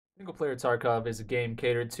Single player Tarkov is a game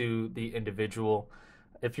catered to the individual.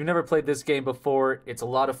 If you've never played this game before, it's a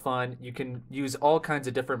lot of fun. You can use all kinds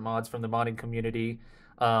of different mods from the modding community.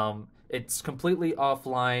 It's completely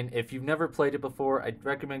offline. If you've never played it before, I'd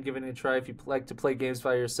recommend giving it a try if you like to play games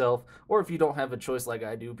by yourself, or if you don't have a choice like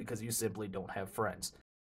I do because you simply don't have friends.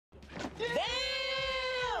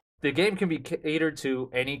 The game can be catered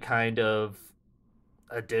to any kind of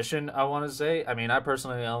edition, I want to say. I mean, I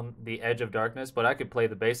personally own the Edge of Darkness, but I could play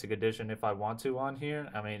the basic edition if I want to on here.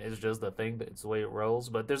 I mean, it's just the thing, it's the way it rolls.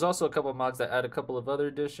 But there's also a couple of mods that add a couple of other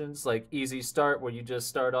editions, like Easy Start, where you just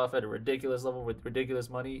start off at a ridiculous level with ridiculous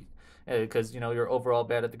money because, you know, you're overall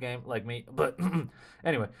bad at the game, like me. But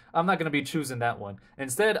anyway, I'm not going to be choosing that one.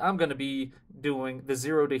 Instead, I'm going to be doing the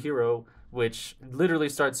Zero to Hero, which literally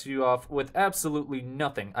starts you off with absolutely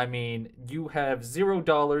nothing. I mean, you have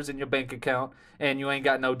 $0 in your bank account and you ain't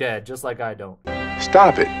got no dad, just like I don't.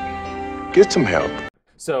 Stop it. Get some help.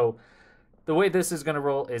 So the way this is going to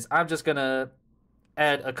roll is I'm just going to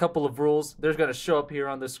add a couple of rules. They're going to show up here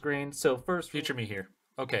on the screen. So first, feature me here.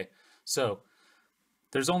 Okay, so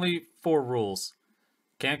there's only 4 rules.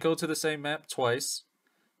 Can't go to the same map twice.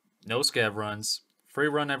 No scav runs. Free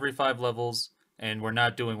run every 5 levels. And we're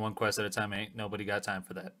not doing one quest at a time. Ain't nobody got time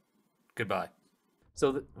for that. Goodbye.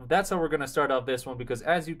 So that's how we're going to start off this one, because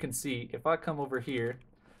as you can see, if I come over here,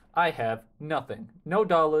 I have nothing. No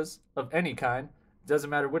dollars of any kind. Doesn't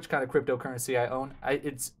matter which kind of cryptocurrency I own.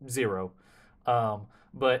 It's 0.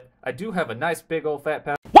 But I do have a nice big old fat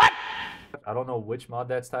pack. What? I don't know which mod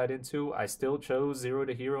that's tied into. I still chose Zero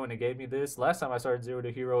to Hero and it gave me this. Last time I started Zero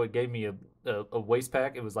to Hero, it gave me a waste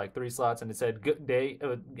pack. It was like 3 slots and it said good day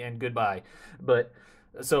and goodbye. But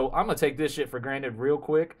so I'm going to take this shit for granted real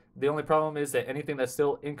quick. The only problem is that anything that's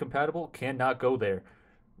still incompatible cannot go there.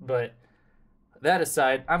 But that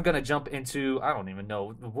aside, I'm going to jump into, I don't even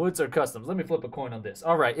know, woods or customs. Let me flip a coin on this.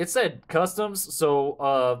 All right, it said customs.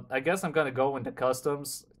 So I guess I'm going to go into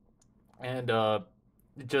customs and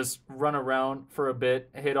just run around for a bit,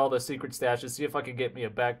 hit all the secret stashes, see if I can get me a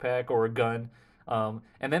backpack or a gun.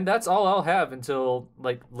 And then that's all I'll have until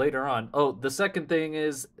like later on. Oh, the second thing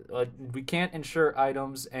is we can't insure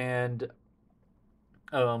items, and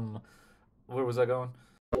where was I going?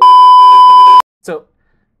 So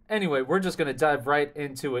anyway, we're just gonna dive right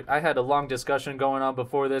into it. I had a long discussion going on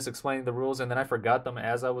before this explaining the rules, and then I forgot them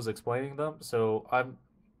as I was explaining them. So I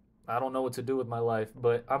don't know what to do with my life,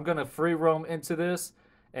 but I'm gonna free roam into this,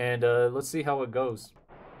 and let's see how it goes.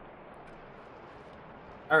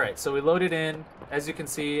 Alright, so we loaded in. As you can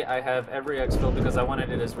see, I have every exfil because I wanted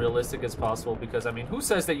it as realistic as possible, because, I mean, who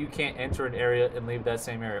says that you can't enter an area and leave that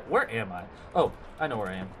same area? Where am I? Oh, I know where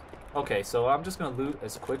I am. Okay, so I'm just gonna loot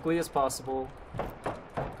as quickly as possible,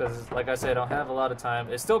 because, like I said, I don't have a lot of time.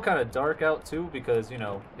 It's still kind of dark out, too, because, you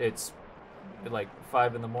know, it's like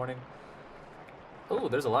 5 in the morning. Oh,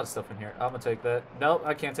 there's a lot of stuff in here. I'm gonna take that. No,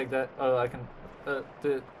 I can't take that. Oh, I can...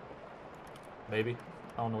 maybe.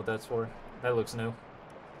 I don't know what that's for. That looks new.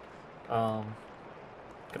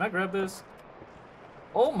 Can I grab this?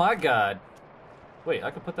 Oh my god! Wait,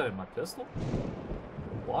 I can put that in my pistol?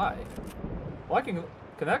 Why? Why can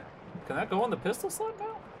that go on the pistol slot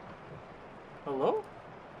now? Hello?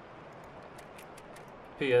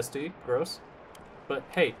 PSD, gross. But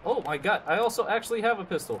hey, oh my god, I also actually have a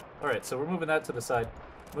pistol. Alright, so we're moving that to the side.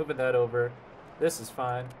 Moving that over. This is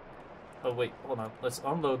fine. Oh wait, hold on. Let's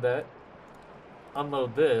unload that.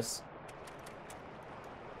 Unload this.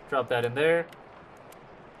 Drop that in there.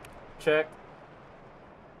 Check.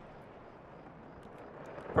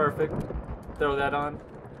 Perfect. Throw that on.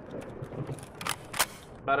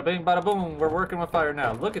 Bada bing, bada boom. We're working with fire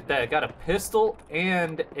now. Look at that. Got a pistol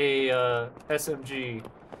and a SMG.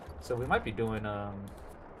 So we might be doing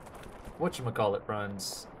whatchamacallit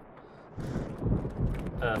runs.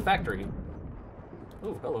 Factory.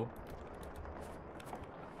 Ooh, hello.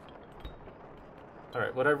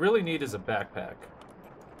 Alright, what I really need is a backpack.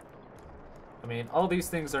 I mean, all these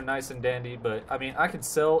things are nice and dandy, but, I mean, I can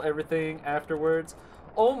sell everything afterwards.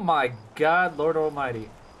 Oh my god, Lord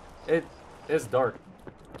Almighty. It's dark.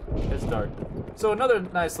 It's dark. So another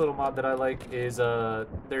nice little mod that I like is,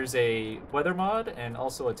 there's a weather mod and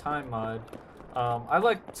also a time mod. I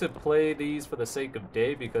like to play these for the sake of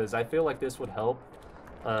day because I feel like this would help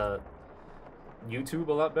YouTube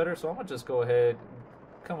a lot better. So I'm gonna just go ahead,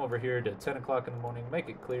 come over here to 10 o'clock in the morning, make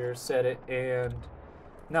it clear, set it, and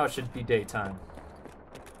now it should be daytime.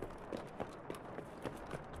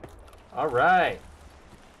 Alright.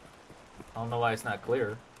 I don't know why it's not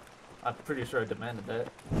clear. I'm pretty sure I demanded that.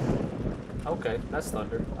 Okay, that's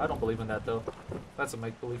thunder. I don't believe in that, though. That's a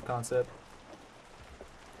make-believe concept.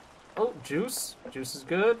 Oh, juice. Juice is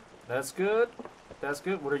good. That's good. That's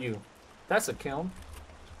good. What are you? That's a kiln.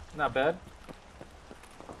 Not bad.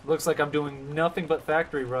 Looks like I'm doing nothing but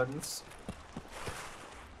factory runs.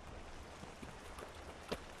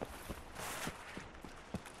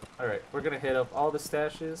 Alright, we're gonna hit up all the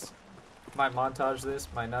stashes. Might montage this,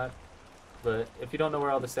 might not. But if you don't know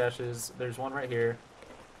where all the stash is, there's one right here.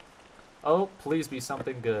 Oh, please be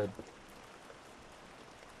something good.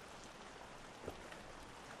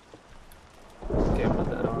 Can't put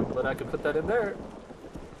that on, but I could put that in there.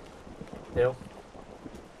 Ew.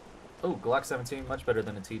 Oh, Glock 17, much better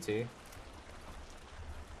than a TT.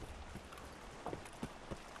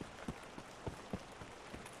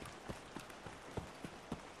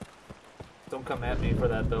 Don't come at me for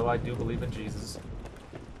that, though. I do believe in Jesus.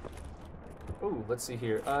 Ooh, let's see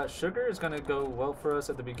here. Sugar is gonna go well for us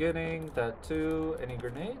at the beginning. That too. Any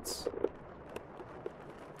grenades?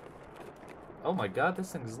 Oh my god,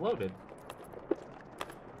 this thing is loaded.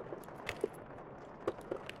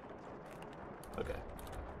 Okay,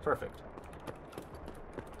 perfect.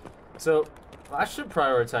 So, I should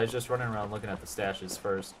prioritize just running around looking at the stashes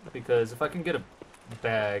first, because if I can get a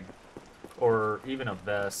bag or even a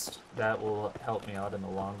vest, that will help me out in the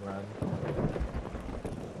long run.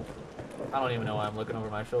 I don't even know why I'm looking over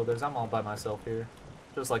my shoulders. I'm all by myself here,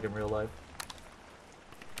 just like in real life.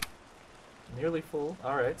 Nearly full.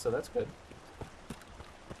 Alright, so that's good.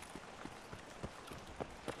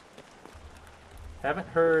 Haven't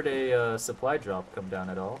heard a supply drop come down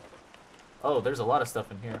at all. Oh, there's a lot of stuff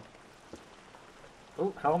in here.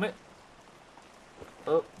 Oh, helmet.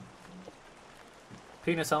 Oh.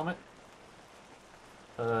 Penis helmet.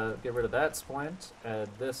 Get rid of that splint. Add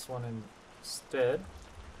this one instead.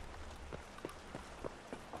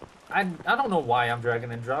 I don't know why I'm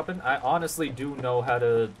dragging and dropping. I honestly do know how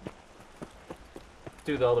to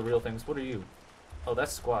do all the real things. What are you? Oh,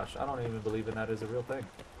 that's squash. I don't even believe in that as a real thing.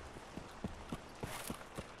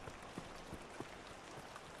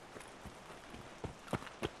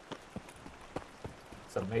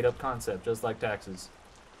 It's a made-up concept, just like taxes.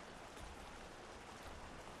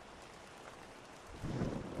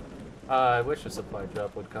 I wish a supply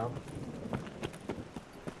drop would come.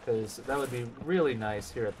 Because that would be really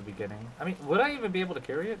nice here at the beginning. I mean, would I even be able to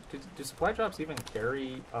carry it? Do supply drops even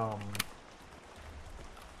carry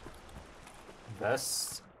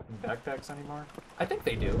vests and backpacks anymore? I think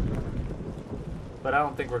they do. But I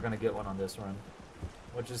don't think we're going to get one on this run,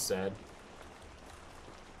 which is sad.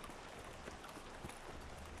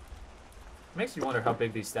 Makes you wonder how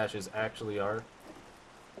big these stashes actually are.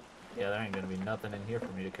 Yeah, there ain't going to be nothing in here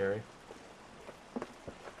for me to carry.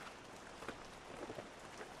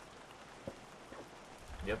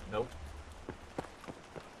 Yep, nope.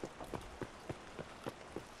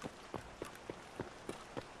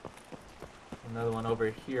 Another one over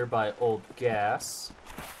here by Old Gas.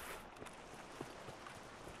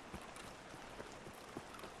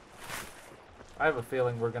 I have a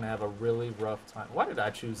feeling we're going to have a really rough time. Why did I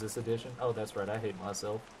choose this edition? Oh, that's right, I hate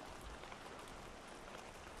myself.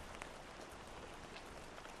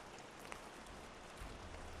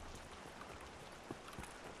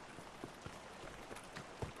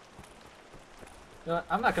 You know what?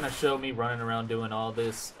 I'm not going to show me running around doing all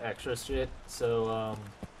this extra shit, so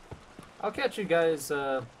I'll catch you guys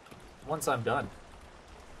once I'm done.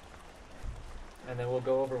 And then we'll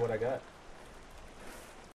go over what I got.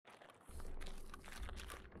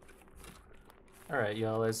 Alright,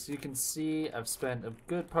 y'all, as you can see, I've spent a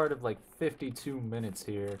good part of like 52 minutes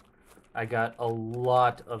here. I got a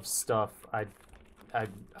lot of stuff. I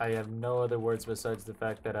have no other words besides the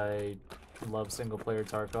fact that I love single-player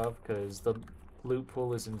Tarkov, because the loot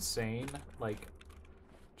pool is insane. Like,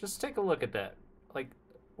 just take a look at that. Like,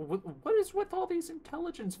 what is with all these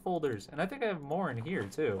intelligence folders? And I think I have more in here,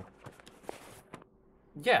 too.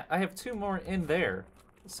 Yeah, I have 2 more in there.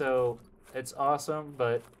 So, it's awesome,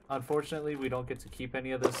 but unfortunately we don't get to keep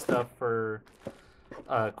any of this stuff for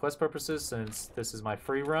quest purposes since this is my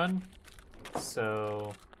free run.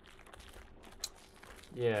 So,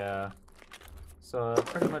 yeah. So, I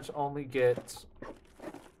pretty much only get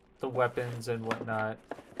the weapons and whatnot.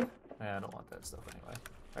 I don't want that stuff anyway.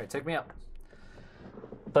 Alright, take me out.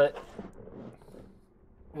 But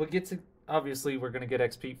we'll get to, obviously we're going to get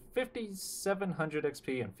XP, 5,700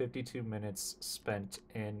 XP and 52 minutes spent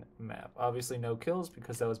in map. Obviously no kills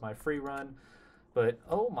because that was my free run, but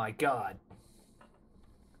oh my god.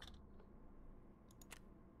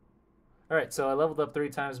 Alright, so I leveled up 3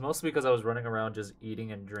 times, mostly because I was running around just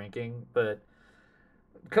eating and drinking, but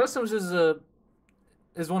Customs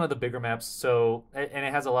is one of the bigger maps, so, and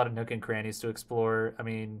it has a lot of nook and crannies to explore. I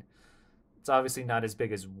mean, it's obviously not as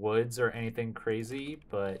big as Woods or anything crazy,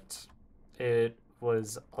 but it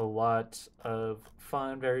was a lot of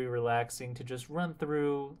fun, very relaxing to just run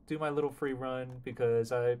through, do my little free run,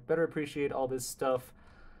 because I better appreciate all this stuff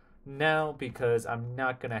now because I'm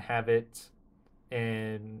not going to have it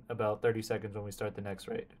in about 30 seconds when we start the next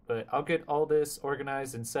raid. But I'll get all this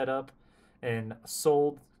organized and set up and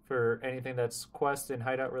sold for anything that's quest and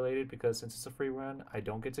hideout related, because since it's a free run, I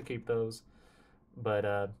don't get to keep those. But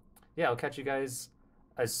yeah, I'll catch you guys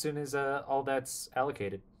as soon as all that's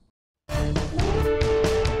allocated.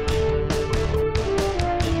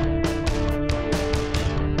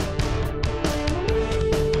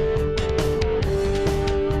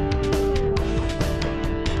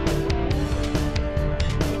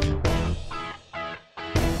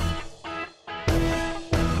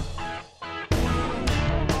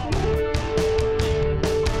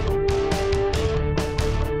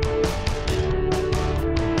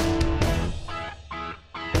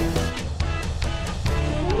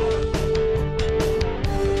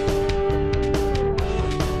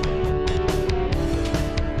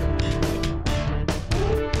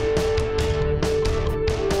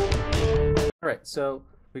 Alright, so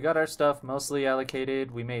we got our stuff mostly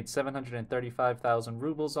allocated. We made 735,000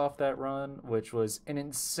 rubles off that run, which was an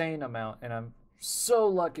insane amount, and I'm so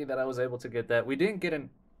lucky that I was able to get that. We didn't get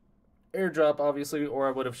an airdrop, obviously, or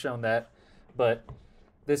I would have shown that, but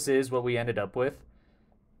this is what we ended up with.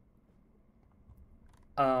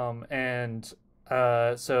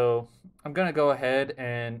 So I'm gonna go ahead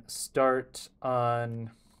and start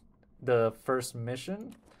on the first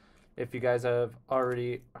mission. If you guys have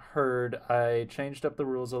already heard, I changed up the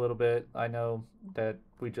rules a little bit. I know that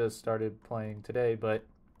we just started playing today, but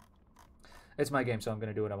it's my game, so I'm going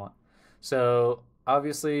to do what I want. So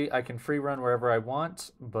obviously I can free run wherever I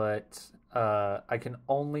want, but I can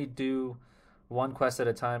only do one quest at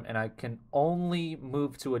a time, and I can only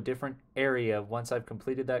move to a different area once I've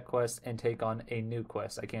completed that quest and take on a new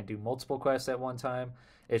quest. I can't do multiple quests at one time.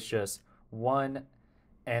 It's just one,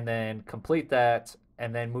 and then complete that,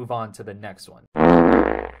 and then move on to the next one.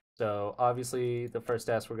 So obviously the first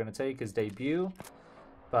task we're going to take is Debut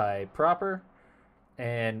by Proper,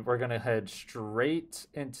 and we're going to head straight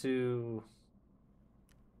into...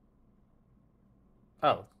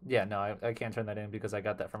 Oh, yeah, no, I can't turn that in because I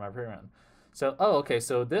got that from my pre-run. So, oh, okay,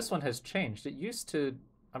 so this one has changed. It used to,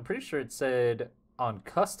 I'm pretty sure it said on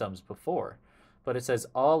customs before, but it says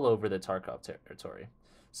all over the Tarkov territory.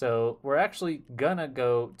 So we're actually gonna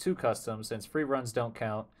go to customs since free runs don't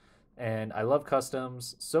count, and I love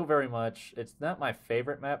customs so very much. It's not my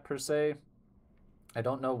favorite map per se. I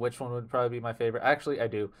don't know which one would probably be my favorite. Actually, I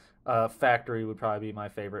do. Factory would probably be my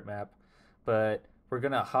favorite map, but we're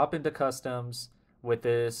gonna hop into customs with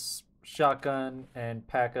this shotgun and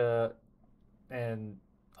P.A.K.A. and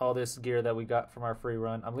all this gear that we got from our free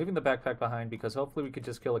run. I'm leaving the backpack behind because hopefully we could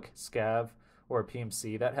just kill a scav or a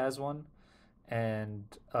PMC that has one, and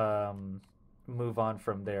move on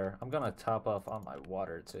from there. I'm gonna top off on my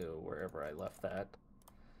water too, wherever I left that.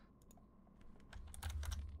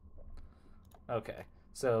 Okay,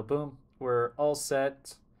 so boom, we're all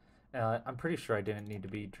set. I'm pretty sure I didn't need to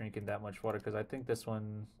be drinking that much water because I think this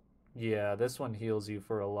one, yeah, this one heals you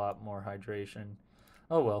for a lot more hydration.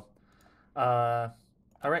 Oh well.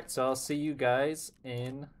 Alright, so I'll see you guys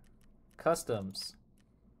in customs.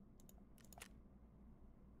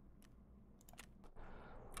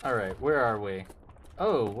 Alright, where are we?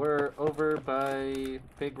 Oh, we're over by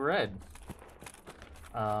Big Red.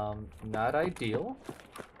 Not ideal,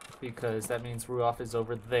 because that means Ruoff is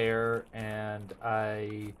over there, and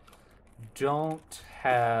I don't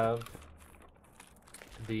have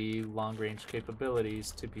the long-range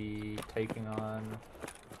capabilities to be taking on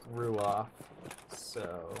Ruoff,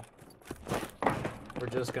 so we're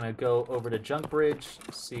just gonna go over to Junk Bridge,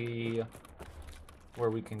 see where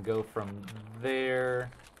we can go from there.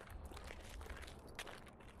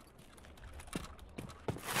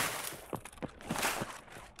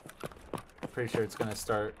 Pretty sure it's gonna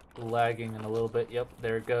start lagging in a little bit. Yep,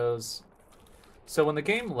 there it goes. So when the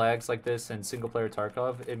game lags like this in single-player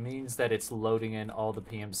Tarkov, it means that it's loading in all the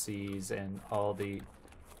PMCs and all the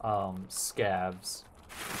scavs.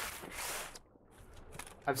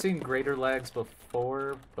 I've seen greater lags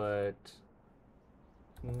before, but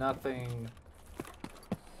nothing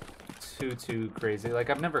too crazy. Like,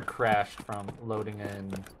 I've never crashed from loading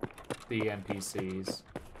in the NPCs.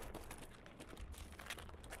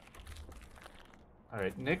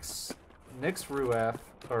 Alright, Nick's Ruoff,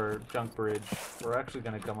 or Junk Bridge, we're actually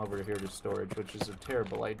going to come over here to storage, which is a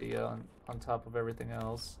terrible idea on top of everything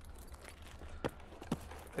else.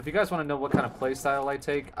 If you guys want to know what kind of playstyle I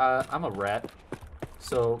take, I'm a rat.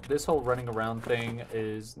 So this whole running around thing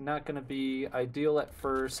is not going to be ideal at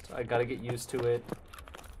first. I got to get used to it.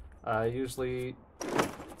 I usually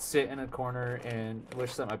sit in a corner and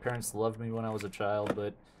wish that my parents loved me when I was a child,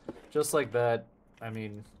 but just like that, I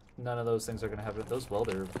mean, none of those things are going to happen. Those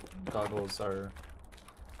welder goggles have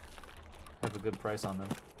a good price on them.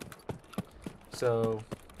 So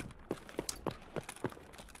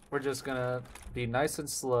we're just going to be nice and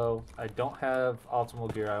slow. I don't have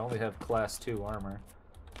optimal gear. I only have class 2 armor.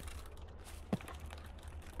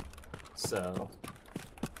 So,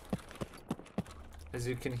 as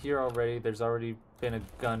you can hear already, there's already been a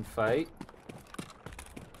gunfight.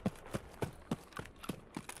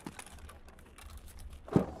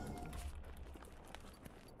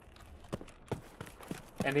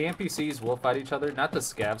 And the NPCs will fight each other, not the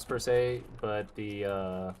scavs per se, but the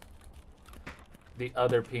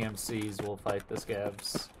other PMCs will fight the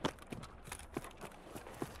scavs.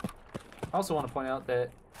 I also want to point out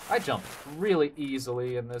that I jump really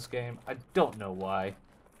easily in this game. I don't know why.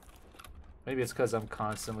 Maybe it's because I'm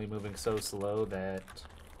constantly moving so slow that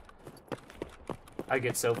I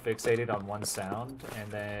get so fixated on one sound,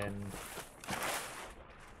 and then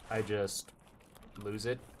I just lose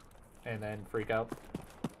it, and then freak out.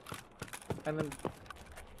 And then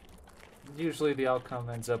usually the outcome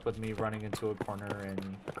ends up with me running into a corner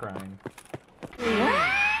and crying.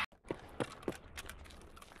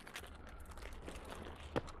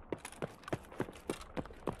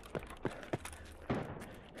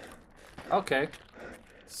 Okay,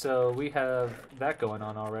 so we have that going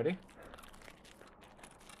on already.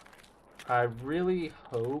 I really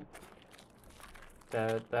hope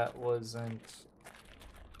that that wasn't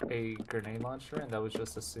a grenade launcher and that was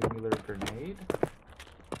just a singular grenade.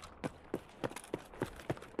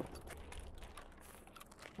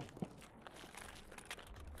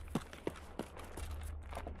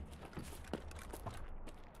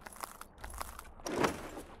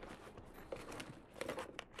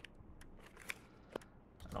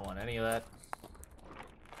 I don't want any of that.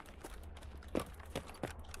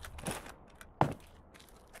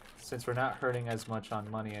 Since we're not hurting as much on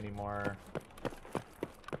money anymore,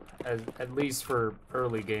 at least for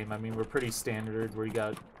early game, I mean, we're pretty standard. We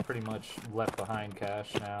got pretty much left behind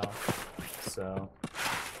cash now. So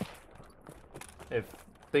if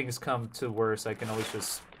things come to worse, I can always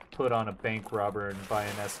just put on a bank robber and buy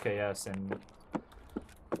an SKS and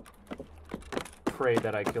pray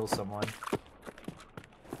that I kill someone.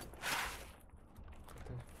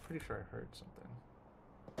 Pretty sure I heard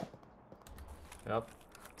something. Yep.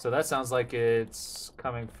 So that sounds like it's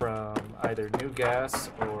coming from either new gas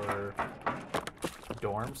or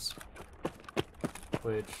dorms,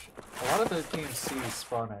 which a lot of the PMCs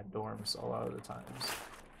spawn at dorms a lot of the times.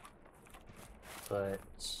 But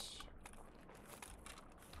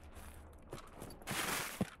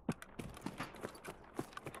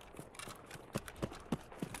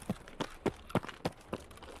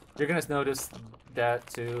you're gonna notice that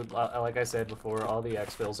too. Like I said before, all the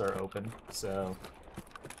exfils are open, so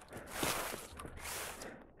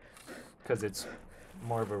because it's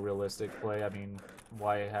more of a realistic play. I mean,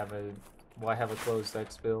 why have a closed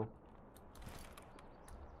exfil?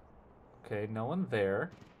 Okay, no one there.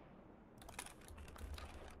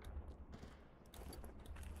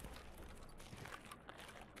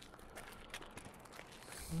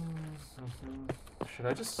 Should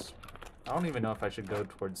I just... I don't even know if I should go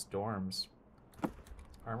towards dorms.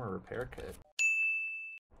 Armor repair kit.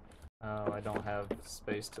 Oh, I don't have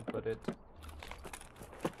space to put it.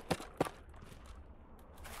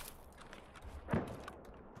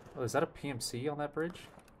 Oh, is that a PMC on that bridge?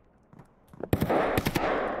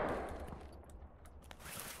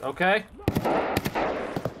 Okay.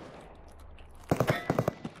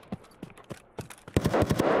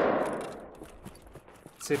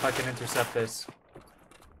 Let's see if I can intercept this.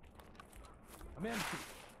 I'm in.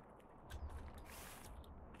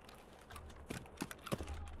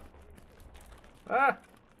 Ah!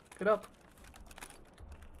 Get up.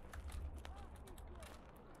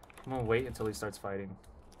 I'm gonna wait until he starts fighting.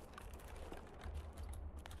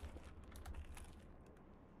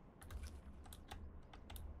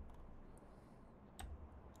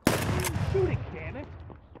 Shooting, damn it!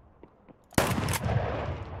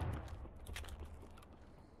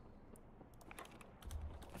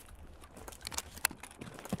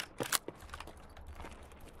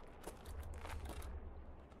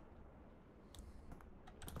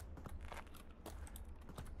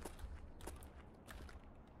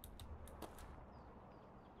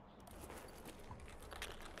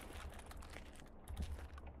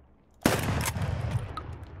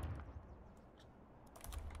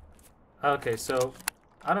 Okay, so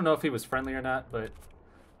I don't know if he was friendly or not, but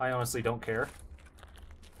I honestly don't care.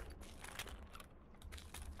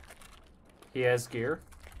 He has gear.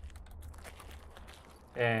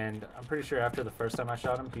 And I'm pretty sure after the first time I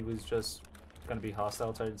shot him, he was just going to be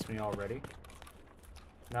hostile towards me already.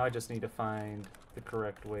 Now I just need to find the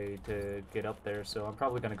correct way to get up there, so I'm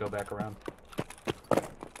probably going to go back around.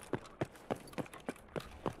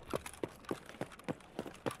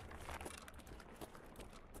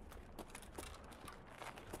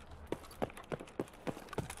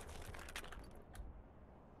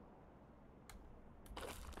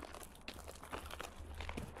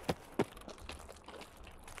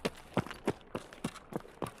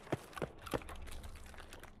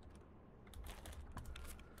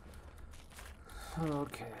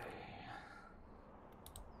 Okay.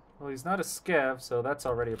 Well, he's not a scav, so that's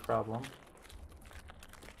already a problem.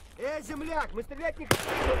 Земляк, мы стрелять не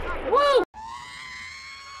хотим! Woo!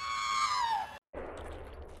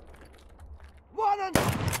 Вон он!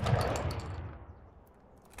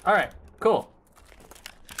 Alright, cool.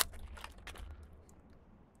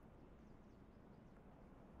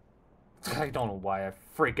 I don't know why I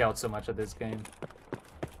freak out so much at this game.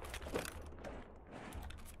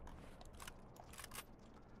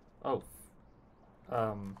 Oh.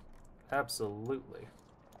 Absolutely.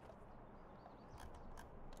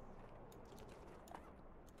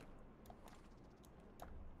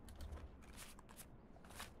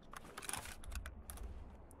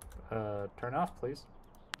 Turn off, please.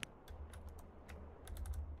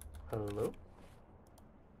 Hello?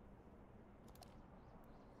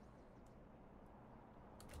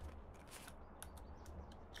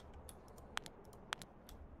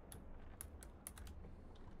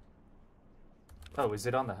 Oh, is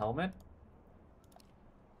it on the helmet?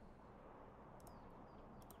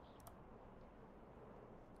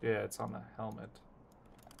 Yeah, it's on the helmet.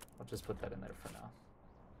 I'll just put that in there for now.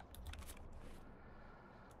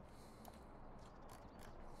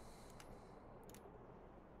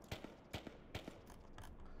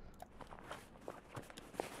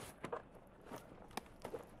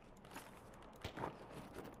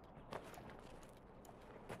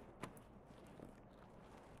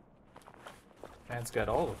 Man's got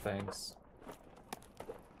all the things.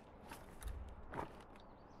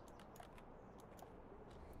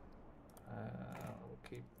 We'll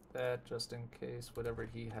keep that just in case whatever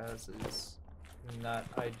he has is not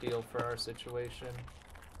ideal for our situation.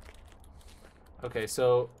 Okay,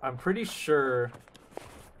 so I'm pretty sure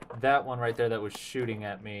that one right there that was shooting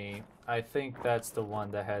at me, I think that's the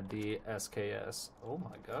one that had the SKS. Oh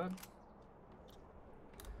my god.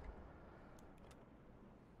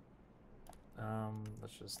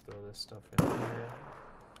 Let's just throw this stuff in here.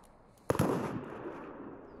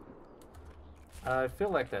 I feel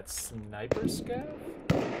like that's sniper scav.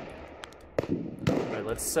 Alright,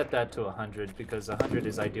 let's set that to 100 because 100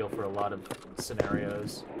 is ideal for a lot of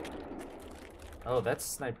scenarios. Oh, that's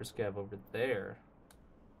sniper scav over there.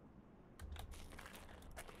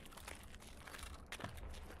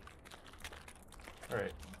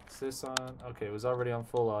 Alright, is this on? Okay, it was already on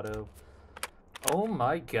full auto. Oh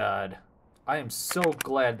my god. I am so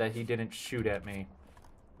glad that he didn't shoot at me.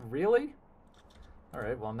 Really?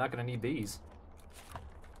 Alright, well I'm not gonna need these.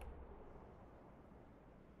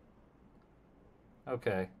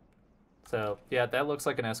 Okay. So, yeah, that looks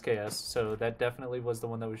like an SKS, so that definitely was the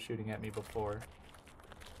one that was shooting at me before.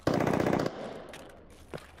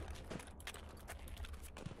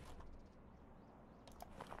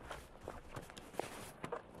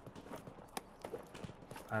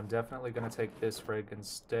 I'm definitely gonna take this rig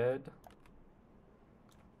instead.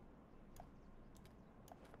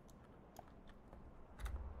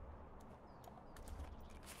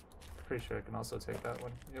 Pretty sure I can also take that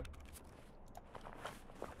one. Yep.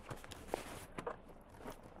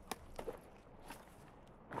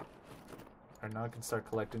 Alright, now I can start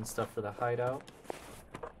collecting stuff for the hideout.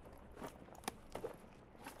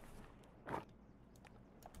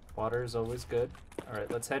 Water is always good.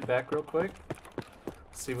 Alright, let's head back real quick.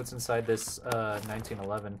 See what's inside this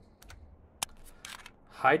 1911.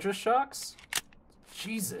 Hydra shocks?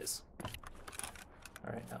 Jesus.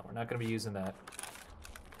 Alright, no, we're not going to be using that.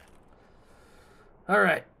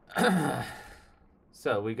 Alright.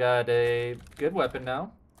 So, we got a good weapon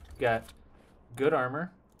now. Got good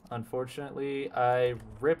armor. Unfortunately, I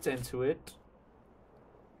ripped into it.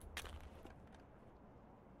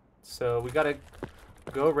 So, we gotta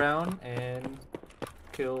go around and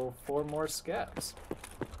kill 4 more scavs.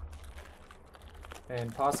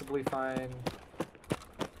 And possibly find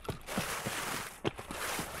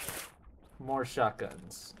more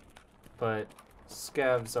shotguns. But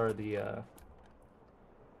scavs are the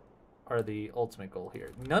ultimate goal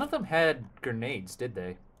here. None of them had grenades, did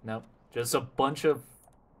they? Nope. Just a bunch of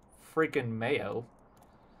freaking mayo.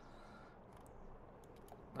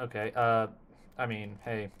 Okay, I mean,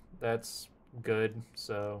 hey, that's good,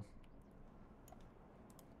 so...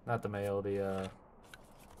 Not the mayo, the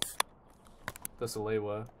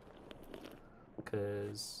Salewa.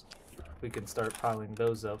 Because we can start piling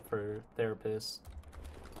those up for therapists.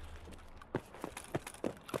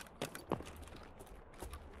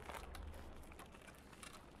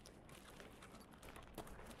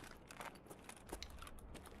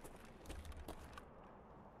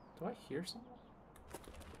 Do I hear something?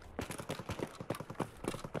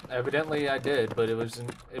 Evidently I did, but it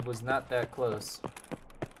was not that close.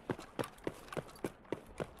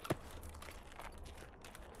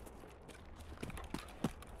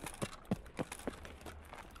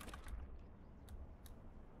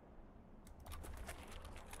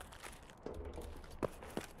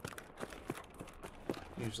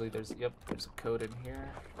 Usually there's a code in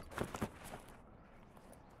here.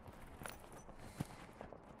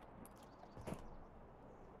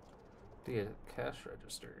 The cash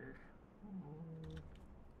register.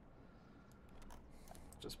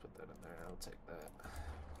 Just put that in there. I'll take that.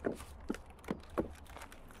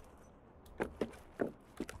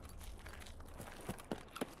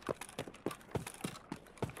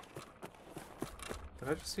 Did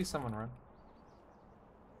I just see someone run?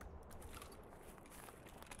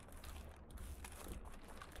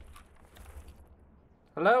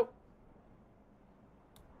 Hello?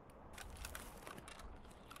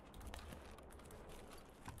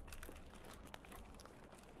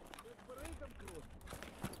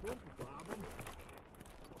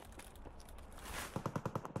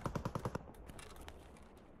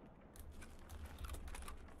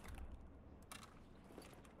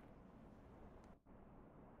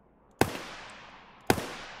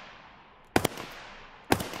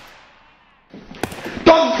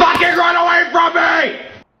 Don't fucking run away from me!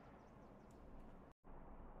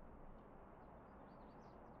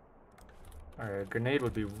 Alright, a grenade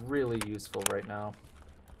would be really useful right now.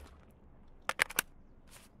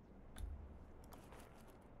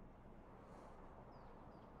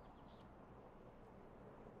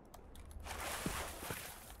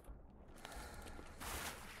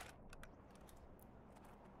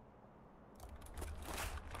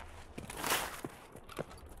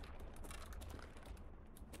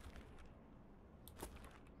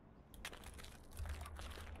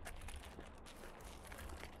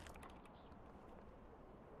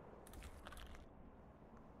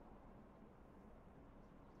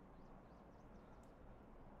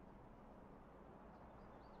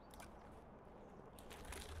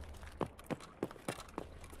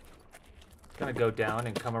 Gonna go down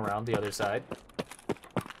and come around the other side.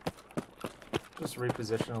 Just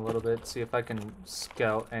reposition a little bit, see if I can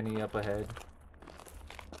scout any up ahead.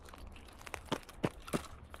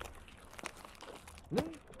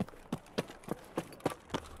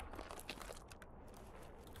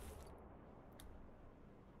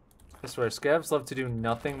 I swear, scavs love to do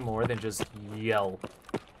nothing more than just yell.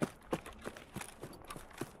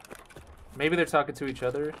 Maybe they're talking to each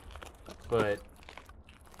other, but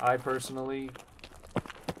I personally...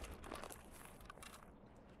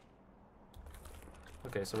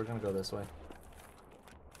 Okay, so we're gonna go this way.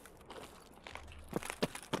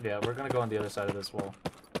 Yeah, we're gonna go on the other side of this wall.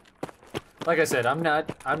 Like I said, I'm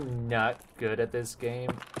not good at this game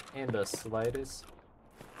in the slightest.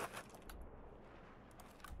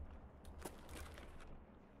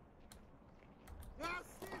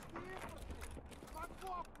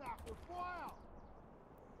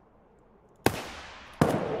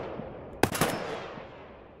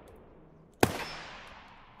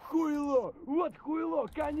 Хуйло! Вот хуйло!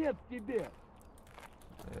 Конец тебе!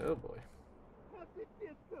 Oh boy.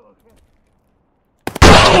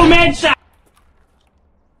 Уменьши!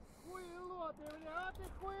 Хуйло ты, бля! А ты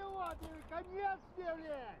хуйло ты! Конец тебе,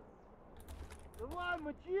 блядь! Давай,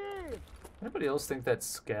 мочи! Anybody else think that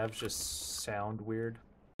scavs just sound weird?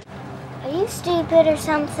 Are you stupid or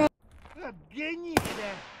something? Отгони,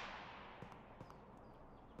 бля!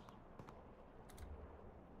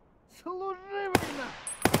 Служивально!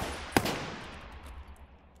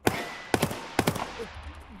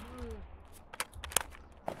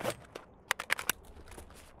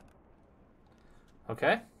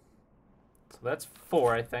 Okay. So that's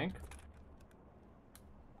 4, I think.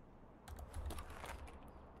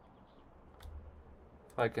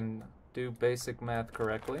 If I can do basic math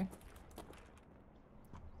correctly.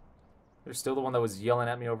 There's still the one that was yelling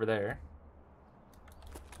at me over there.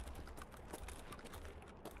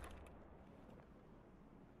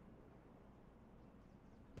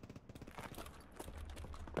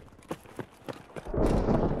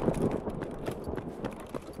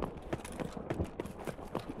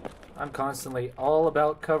 I'm constantly all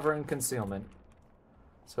about cover and concealment.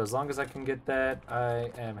 So as long as I can get that, I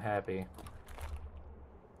am happy.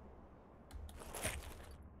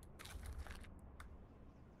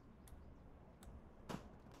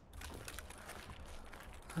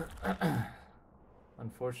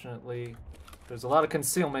 Unfortunately, there's a lot of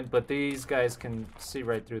concealment, but these guys can see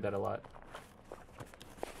right through that a lot.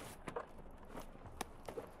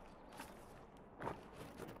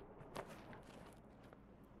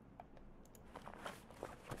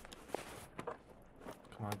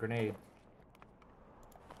 Come on, grenade.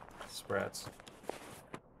 Sprats.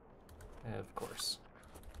 Yeah, of course.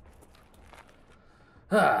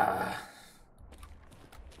 Ah.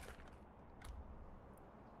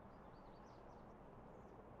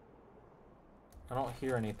 I don't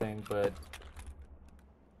hear anything, but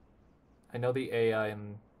I know the AI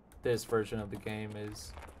in this version of the game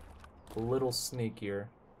is a little sneakier.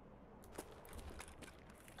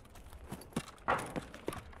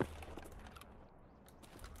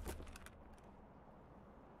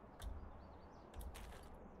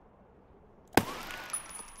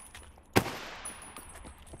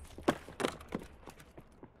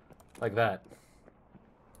 Like that.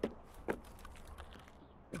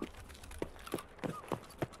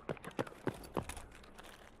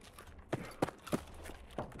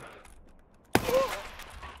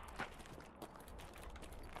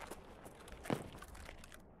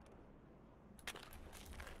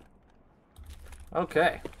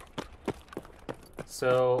 Okay.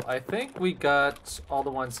 So I think we got all the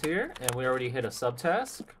ones here, and we already hit a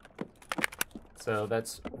subtask. So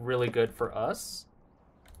that's really good for us.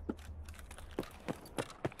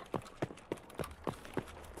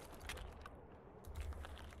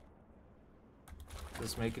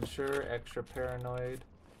 Just making sure, extra paranoid.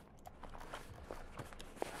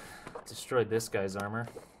 Destroyed this guy's armor.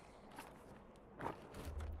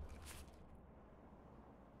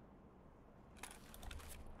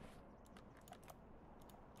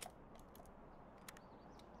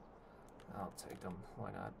 I'll take them, why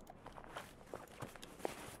not?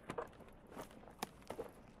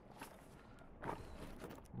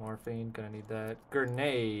 Morphine, gonna need that.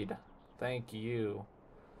 Grenade, thank you.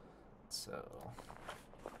 So...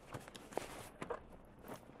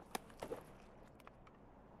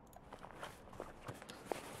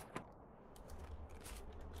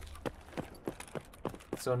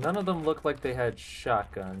 So none of them looked like they had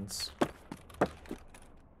shotguns.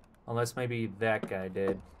 Unless maybe that guy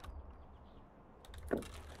did.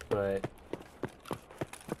 But...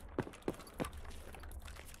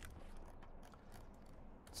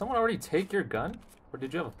 Someone already take your gun? Or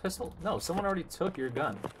did you have a pistol? No, someone already took your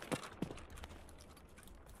gun.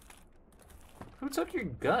 Who took your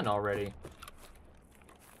gun already?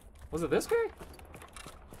 Was it this guy?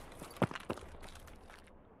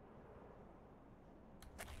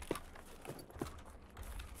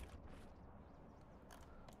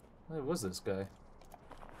 It was this guy.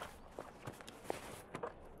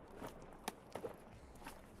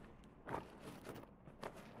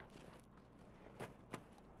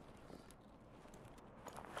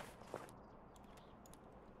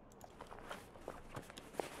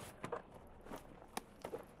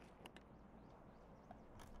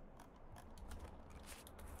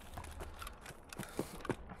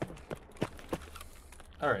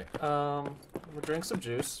 Alright, I'm gonna drink some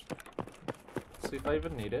juice. See if I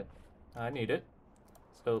even need it. I need it.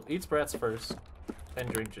 So eat sprats first, then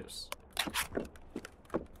drink juice.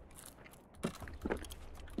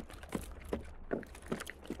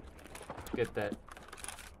 Get that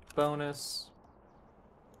bonus.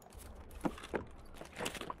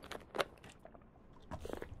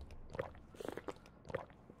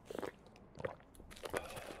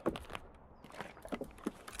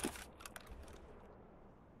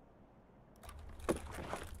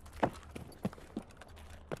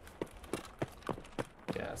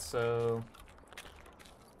 So,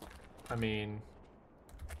 I mean,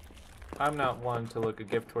 I'm not one to look a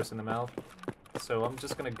gift horse in the mouth, so I'm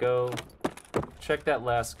just gonna go check that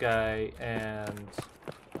last guy, and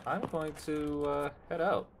I'm going to head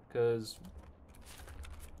out, because,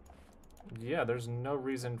 yeah, there's no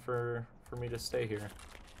reason for me to stay here.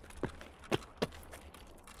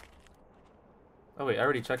 Oh wait, I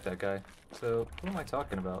already checked that guy, so who am I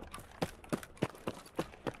talking about?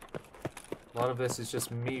 A lot of this is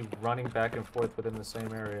just me running back and forth within the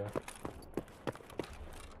same area.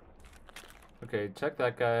 Okay, check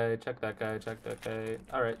that guy, check that guy, check that guy.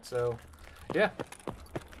 Alright, so, yeah.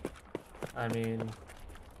 I mean,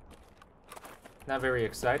 not very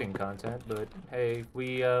exciting content, but hey,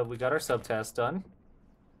 we got our subtask done.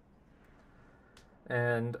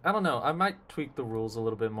 And I don't know, I might tweak the rules a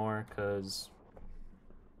little bit more because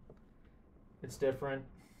it's different.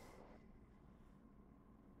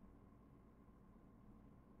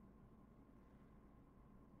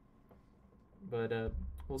 But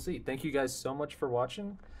we'll see. Thank you guys so much for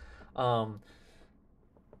watching.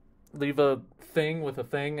 Leave a thing with a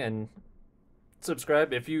thing and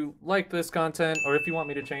subscribe if you like this content, or if you want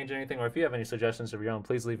me to change anything, or if you have any suggestions of your own,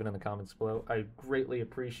 please leave it in the comments below. I greatly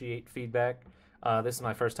appreciate feedback. This is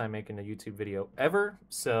my first time making a YouTube video ever,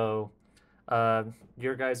 so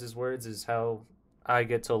your guys' words is how I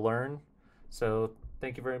get to learn. So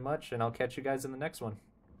thank you very much, and I'll catch you guys in the next one.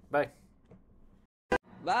 Bye.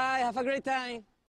 Bye, have a great time.